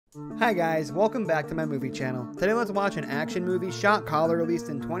Hi guys, welcome back to my movie channel. Today let's watch an action movie, Shot Caller, released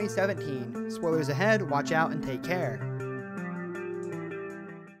in 2017. Spoilers ahead, watch out and take care.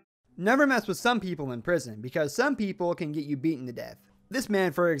 Never mess with some people in prison, because some people can get you beaten to death. This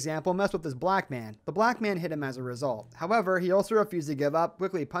man, for example, messed with this black man. The black man hit him as a result. However, he also refused to give up,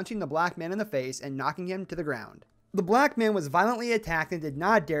 quickly punching the black man in the face and knocking him to the ground. The black man was violently attacked and did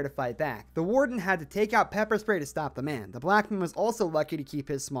not dare to fight back. The warden had to take out pepper spray to stop the man. The black man was also lucky to keep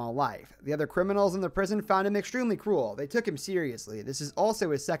his small life. The other criminals in the prison found him extremely cruel. They took him seriously. This is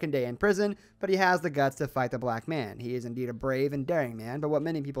also his second day in prison, but he has the guts to fight the black man. He is indeed a brave and daring man, but what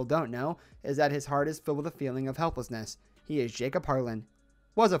many people don't know is that his heart is filled with a feeling of helplessness. He is Jacob Harlan.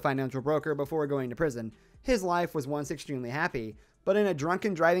 Was a financial broker before going to prison. His life was once extremely happy, but in a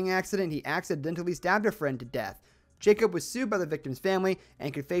drunken driving accident, he accidentally stabbed a friend to death. Jacob was sued by the victim's family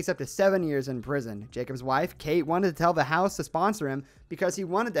and could face up to 7 years in prison. Jacob's wife, Kate, wanted to tell the house to sponsor him because he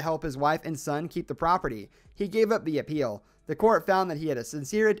wanted to help his wife and son keep the property. He gave up the appeal. The court found that he had a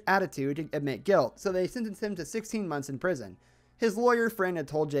sincere attitude to admit guilt, so they sentenced him to 16 months in prison. His lawyer friend had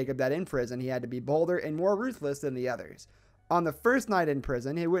told Jacob that in prison he had to be bolder and more ruthless than the others. On the first night in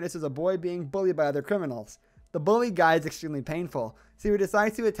prison, he witnesses a boy being bullied by other criminals. The bully guy is extremely painful, so he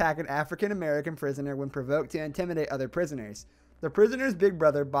decides to attack an African-American prisoner when provoked to intimidate other prisoners. The prisoner's big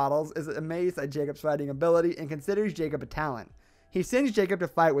brother, Bottles, is amazed at Jacob's fighting ability and considers Jacob a talent. He sends Jacob to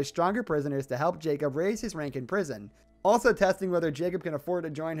fight with stronger prisoners to help Jacob raise his rank in prison, also testing whether Jacob can afford to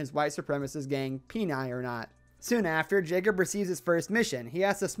join his white supremacist gang, Peni, or not. Soon after, Jacob receives his first mission. He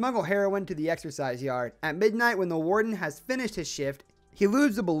has to smuggle heroin to the exercise yard. At midnight, when the warden has finished his shift, he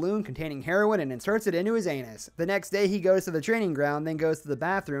loots a balloon containing heroin and inserts it into his anus. The next day, he goes to the training ground, then goes to the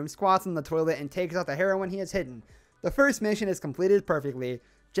bathroom, squats on the toilet, and takes out the heroin he has hidden. The first mission is completed perfectly.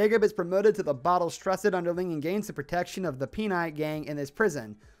 Jacob is promoted to the Bottle's trusted underling and gains the protection of the Peni gang in this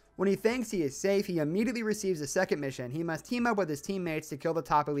prison. When he thinks he is safe, he immediately receives a second mission. He must team up with his teammates to kill the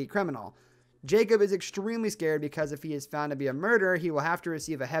top elite criminal. Jacob is extremely scared because if he is found to be a murderer, he will have to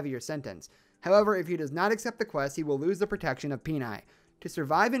receive a heavier sentence. However, if he does not accept the quest, he will lose the protection of Peni. To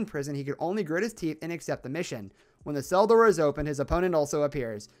survive in prison, he could only grit his teeth and accept the mission. When the cell door is opened, his opponent also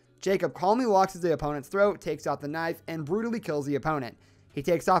appears. Jacob calmly walks to the opponent's throat, takes out the knife, and brutally kills the opponent. He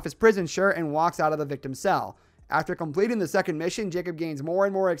takes off his prison shirt and walks out of the victim's cell. After completing the second mission, Jacob gains more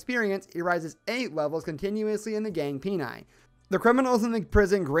and more experience. He rises 8 levels continuously in the gang Peni. The criminals in the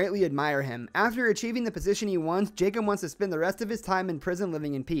prison greatly admire him. After achieving the position he wants, Jacob wants to spend the rest of his time in prison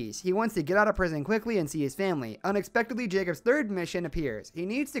living in peace. He wants to get out of prison quickly and see his family. Unexpectedly, Jacob's third mission appears. He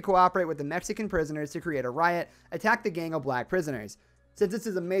needs to cooperate with the Mexican prisoners to create a riot, attack the gang of black prisoners. Since this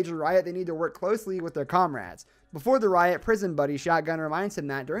is a major riot, they need to work closely with their comrades. Before the riot, prison buddy Shotgun reminds him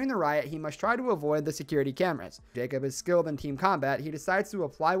that during the riot, he must try to avoid the security cameras. Jacob is skilled in team combat. He decides to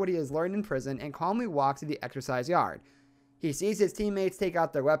apply what he has learned in prison and calmly walks to the exercise yard. He sees his teammates take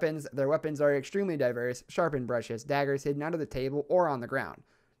out their weapons. Their weapons are extremely diverse, sharpened brushes, daggers hidden under the table or on the ground.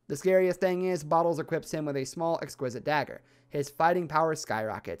 The scariest thing is, Bottles equips him with a small, exquisite dagger. His fighting power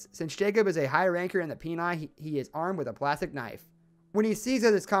skyrockets. Since Jacob is a high ranker in the Peni, he is armed with a plastic knife. When he sees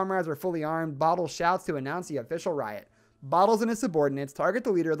that his comrades are fully armed, Bottles shouts to announce the official riot. Bottles and his subordinates target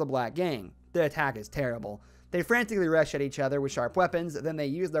the leader of the black gang. The attack is terrible. They frantically rush at each other with sharp weapons, then they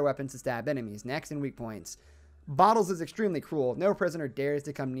use their weapons to stab enemies, necks, and weak points. Bottles is extremely cruel. No prisoner dares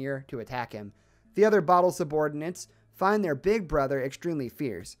to come near to attack him. The other Bottles subordinates find their big brother extremely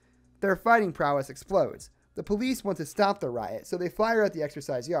fierce. Their fighting prowess explodes. The police want to stop the riot, so they fire at the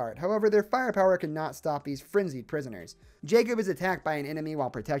exercise yard. However, their firepower cannot stop these frenzied prisoners. Jacob is attacked by an enemy while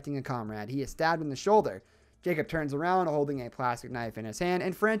protecting a comrade. He is stabbed in the shoulder. Jacob turns around holding a plastic knife in his hand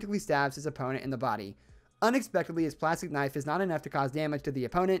and frantically stabs his opponent in the body. Unexpectedly, his plastic knife is not enough to cause damage to the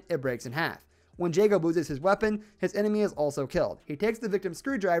opponent. It breaks in half. When Jacob loses his weapon, his enemy is also killed. He takes the victim's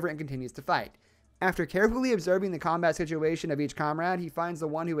screwdriver and continues to fight. After carefully observing the combat situation of each comrade, he finds the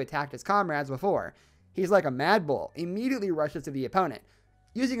one who attacked his comrades before. He's like a mad bull, immediately rushes to the opponent.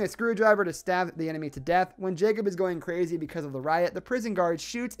 Using a screwdriver to stab the enemy to death, when Jacob is going crazy because of the riot, the prison guard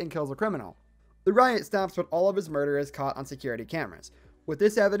shoots and kills the criminal. The riot stops when all of his murder is caught on security cameras. With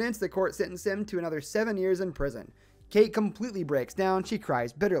this evidence, the court sentenced him to another 7 years in prison. Kate completely breaks down. She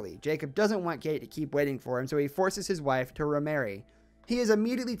cries bitterly. Jacob doesn't want Kate to keep waiting for him, so he forces his wife to remarry. He is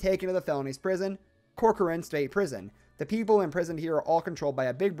immediately taken to the felonies prison, Corcoran State Prison. The people imprisoned here are all controlled by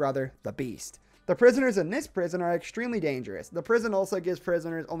a big brother, the Beast. The prisoners in this prison are extremely dangerous. The prison also gives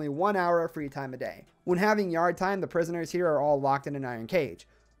prisoners only 1 hour of free time a day. When having yard time, the prisoners here are all locked in an iron cage.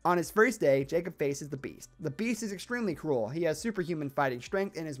 On his first day, Jacob faces the Beast. The Beast is extremely cruel. He has superhuman fighting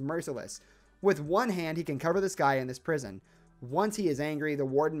strength and is merciless. With one hand, he can cover the sky in this prison. Once he is angry, the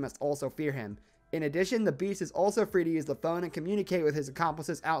warden must also fear him. In addition, the Beast is also free to use the phone and communicate with his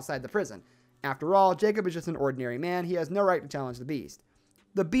accomplices outside the prison. After all, Jacob is just an ordinary man. He has no right to challenge the Beast.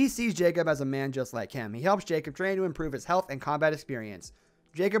 The Beast sees Jacob as a man just like him. He helps Jacob train to improve his health and combat experience.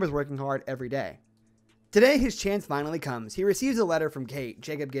 Jacob is working hard every day. Today, his chance finally comes. He receives a letter from Kate.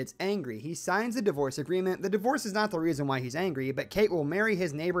 Jacob gets angry. He signs a divorce agreement. The divorce is not the reason why he's angry, but Kate will marry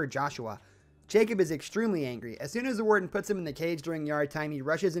his neighbor Joshua. Jacob is extremely angry. As soon as the warden puts him in the cage during yard time, he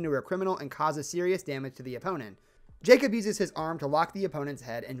rushes into a criminal and causes serious damage to the opponent. Jacob uses his arm to lock the opponent's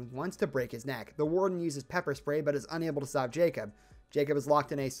head and wants to break his neck. The warden uses pepper spray but is unable to stop Jacob. Jacob is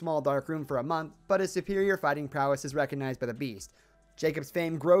locked in a small dark room for a month, but his superior fighting prowess is recognized by the Beast. Jacob's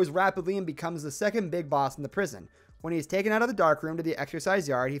fame grows rapidly and becomes the second big boss in the prison. When he is taken out of the dark room to the exercise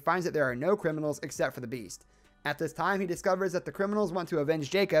yard, he finds that there are no criminals except for the Beast. At this time, he discovers that the criminals want to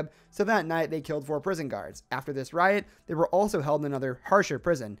avenge Jacob, so that night they killed 4 prison guards. After this riot, they were also held in another, harsher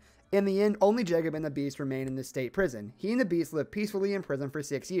prison. In the end, only Jacob and the Beast remain in the state prison. He and the Beast live peacefully in prison for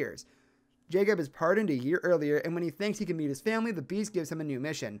 6 years. Jacob is pardoned a year earlier, and when he thinks he can meet his family, the Beast gives him a new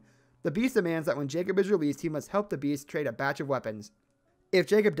mission. The Beast demands that when Jacob is released, he must help the Beast trade a batch of weapons. If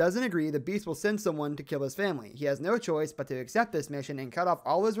Jacob doesn't agree, the Beast will send someone to kill his family. He has no choice but to accept this mission and cut off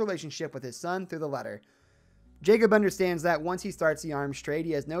all his relationship with his son through the letter. Jacob understands that once he starts the arms trade,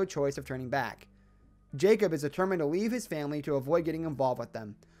 he has no choice of turning back. Jacob is determined to leave his family to avoid getting involved with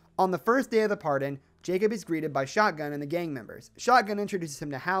them. On the first day of the pardon, Jacob is greeted by Shotgun and the gang members. Shotgun introduces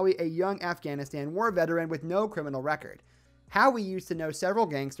him to Howie, a young Afghanistan war veteran with no criminal record. Howie used to know several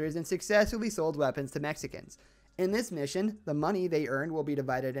gangsters and successfully sold weapons to Mexicans. In this mission, the money they earned will be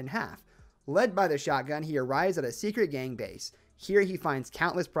divided in half. Led by the Shotgun, he arrives at a secret gang base. Here he finds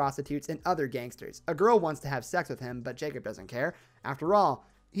countless prostitutes and other gangsters. A girl wants to have sex with him, but Jacob doesn't care. After all,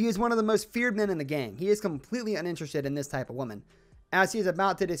 he is one of the most feared men in the gang. He is completely uninterested in this type of woman. As he is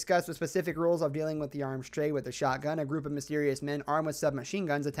about to discuss the specific rules of dealing with the arms trade with the Shotgun, a group of mysterious men armed with submachine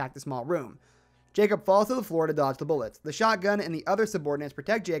guns attack the small room. Jacob falls to the floor to dodge the bullets. The Shotgun and the other subordinates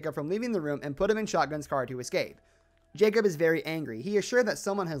protect Jacob from leaving the room and put him in Shotgun's car to escape. Jacob is very angry. He is sure that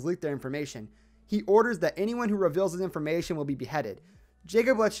someone has leaked their information. He orders that anyone who reveals his information will be beheaded.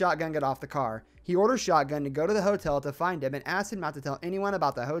 Jacob lets Shotgun get off the car. He orders Shotgun to go to the hotel to find him and asks him not to tell anyone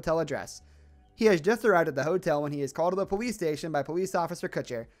about the hotel address. He has just arrived at the hotel when he is called to the police station by police officer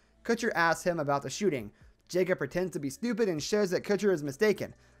Kutcher. Kutcher asks him about the shooting. Jacob pretends to be stupid and shows that Kutcher is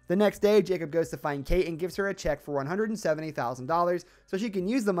mistaken. The next day, Jacob goes to find Kate and gives her a check for $170,000 so she can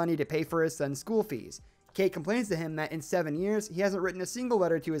use the money to pay for his son's school fees. Kate complains to him that in 7 years, he hasn't written a single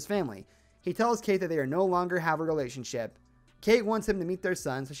letter to his family. He tells Kate that they no longer have a relationship. Kate wants him to meet their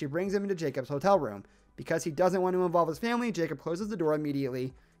son, so she brings him into Jacob's hotel room. Because he doesn't want to involve his family, Jacob closes the door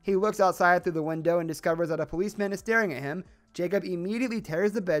immediately. He looks outside through the window and discovers that a policeman is staring at him. Jacob immediately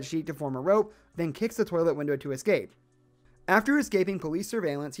tears the bedsheet to form a rope, then kicks the toilet window to escape. After escaping police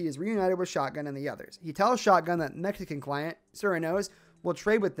surveillance, he is reunited with Shotgun and the others. He tells Shotgun that Mexican client, Suranos, will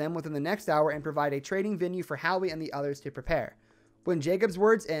trade with them within the next hour and provide a trading venue for Howie and the others to prepare. When Jacob's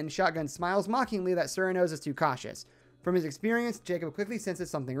words end, Shotgun smiles mockingly that Suranos is too cautious. From his experience, Jacob quickly senses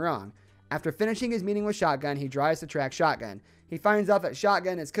something wrong. After finishing his meeting with Shotgun, he drives to track Shotgun. He finds out that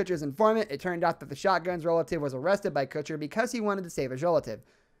Shotgun is Kutcher's informant. It turned out that the Shotgun's relative was arrested by Kutcher because he wanted to save his relative.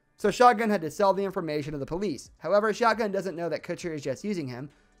 So Shotgun had to sell the information to the police. However, Shotgun doesn't know that Kutcher is just using him,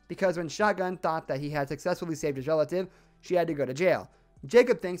 because when Shotgun thought that he had successfully saved his relative, she had to go to jail.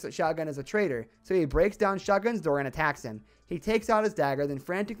 Jacob thinks that Shotgun is a traitor, so he breaks down Shotgun's door and attacks him. He takes out his dagger, then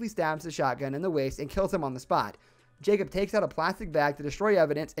frantically stabs the Shotgun in the waist and kills him on the spot. Jacob takes out a plastic bag to destroy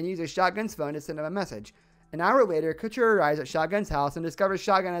evidence and uses Shotgun's phone to send him a message. An hour later, Kutcher arrives at Shotgun's house and discovers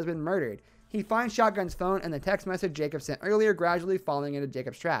Shotgun has been murdered. He finds Shotgun's phone and the text message Jacob sent earlier, gradually falling into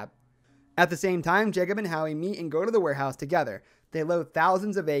Jacob's trap. At the same time, Jacob and Howie meet and go to the warehouse together. They load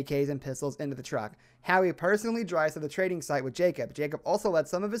thousands of AKs and pistols into the truck. Howie personally drives to the trading site with Jacob. Jacob also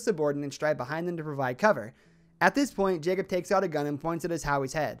lets some of his subordinates drive behind them to provide cover. At this point, Jacob takes out a gun and points it at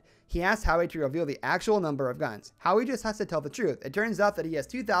Howie's head. He asks Howie to reveal the actual number of guns. Howie just has to tell the truth. It turns out that he has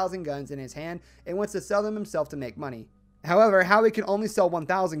 2,000 guns in his hand and wants to sell them himself to make money. However, Howie can only sell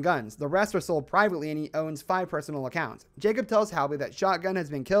 1,000 guns. The rest are sold privately and he owns 5 personal accounts. Jacob tells Howie that Shotgun has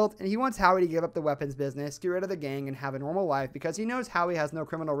been killed and he wants Howie to give up the weapons business, get rid of the gang, and have a normal life because he knows Howie has no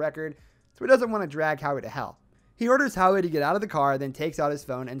criminal record, so he doesn't want to drag Howie to hell. He orders Howie to get out of the car, then takes out his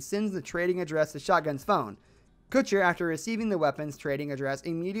phone and sends the trading address to Shotgun's phone. Kutcher, after receiving the weapons trading address,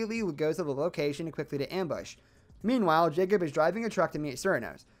 immediately goes to the location quickly to ambush. Meanwhile, Jacob is driving a truck to meet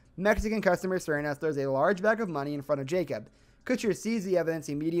Suranos. Mexican customer Suranos throws a large bag of money in front of Jacob. Kutcher sees the evidence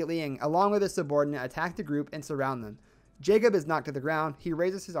immediately and, along with his subordinate, attack the group and surround them. Jacob is knocked to the ground. He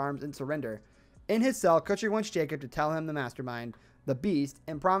raises his arms in surrender. In his cell, Kutcher wants Jacob to tell him the mastermind, the Beast,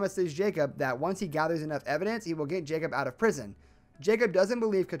 and promises Jacob that once he gathers enough evidence, he will get Jacob out of prison. Jacob doesn't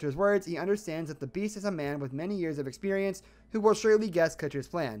believe Kutcher's words. He understands that the Beast is a man with many years of experience who will surely guess Kutcher's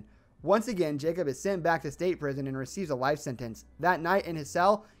plan. Once again, Jacob is sent back to state prison and receives a life sentence. That night in his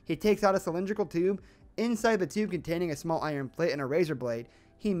cell, he takes out a cylindrical tube. Inside the tube containing a small iron plate and a razor blade,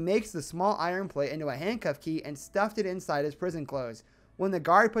 he makes the small iron plate into a handcuff key and stuffed it inside his prison clothes. When the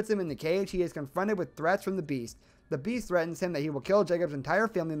guard puts him in the cage, he is confronted with threats from the Beast. The Beast threatens him that he will kill Jacob's entire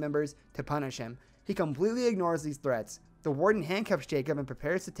family members to punish him. He completely ignores these threats. The warden handcuffs Jacob and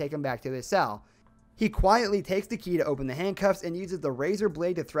prepares to take him back to his cell. He quietly takes the key to open the handcuffs and uses the razor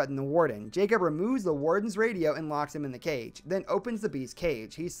blade to threaten the warden. Jacob removes the warden's radio and locks him in the cage, then opens the Beast's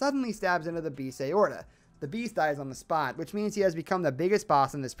cage. He suddenly stabs into the Beast's aorta. The Beast dies on the spot, which means he has become the biggest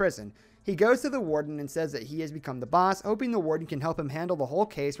boss in this prison. He goes to the warden and says that he has become the boss, hoping the warden can help him handle the whole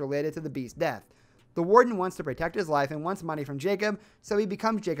case related to the Beast's death. The warden wants to protect his life and wants money from Jacob, so he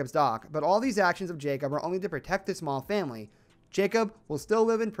becomes Jacob's doc. But all these actions of Jacob are only to protect the small family. Jacob will still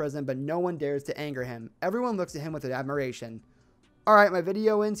live in prison, but no one dares to anger him. Everyone looks at him with admiration. Alright, my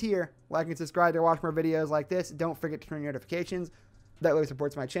video ends here. Like and subscribe to watch more videos like this. Don't forget to turn on notifications. That way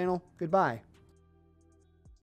supports my channel. Goodbye.